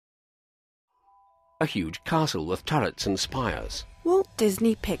A huge castle with turrets and spires. Walt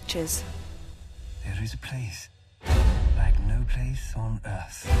Disney Pictures. There is a place like no place on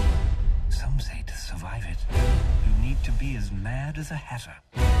Earth. Some say to survive it, you need to be as mad as a hatter.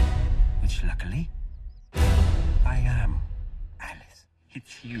 Which, luckily, I am. Alice,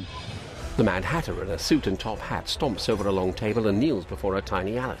 it's you. The Mad Hatter in a suit and top hat stomps over a long table and kneels before a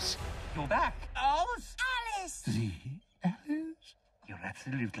tiny Alice. You're back. Alice! Alice! The Alice? You're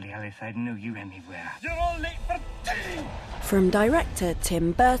absolutely Alice. I'd know you anywhere. You're all late for tea! From director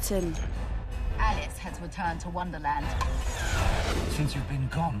Tim Burton. Alice has returned to Wonderland. Since you've been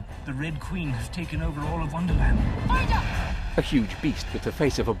gone, the Red Queen has taken over all of Wonderland. Find her! A huge beast with the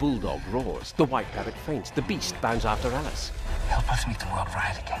face of a bulldog roars. The white rabbit faints. The beast bounds after Alice. Help us meet the world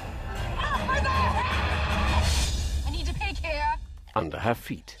right again. I need a pig here. Under her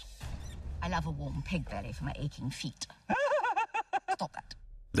feet. I love a warm pig belly for my aching feet. Stop that.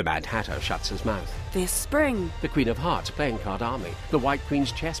 The Mad Hatter shuts his mouth. This spring. The Queen of Hearts playing card army. The White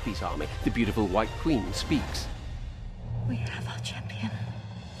Queen's chess piece army. The beautiful White Queen speaks. We have our champion.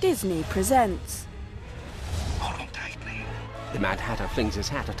 Disney presents. Hold on tightly. The Mad Hatter flings his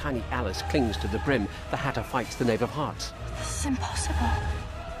hat. A tiny Alice clings to the brim. The Hatter fights the Knave of Hearts. This is impossible.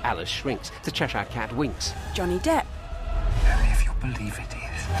 Alice shrinks. The Cheshire Cat winks. Johnny Depp. Only if you believe it is.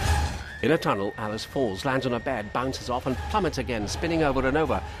 In a tunnel, Alice falls, lands on a bed, bounces off and plummets again, spinning over and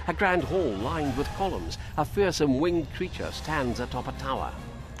over. A grand hall lined with columns. A fearsome winged creature stands atop a tower.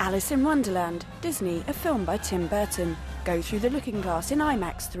 Alice in Wonderland, Disney, a film by Tim Burton. Go through the looking glass in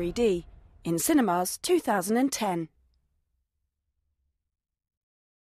IMAX 3D. In cinemas 2010.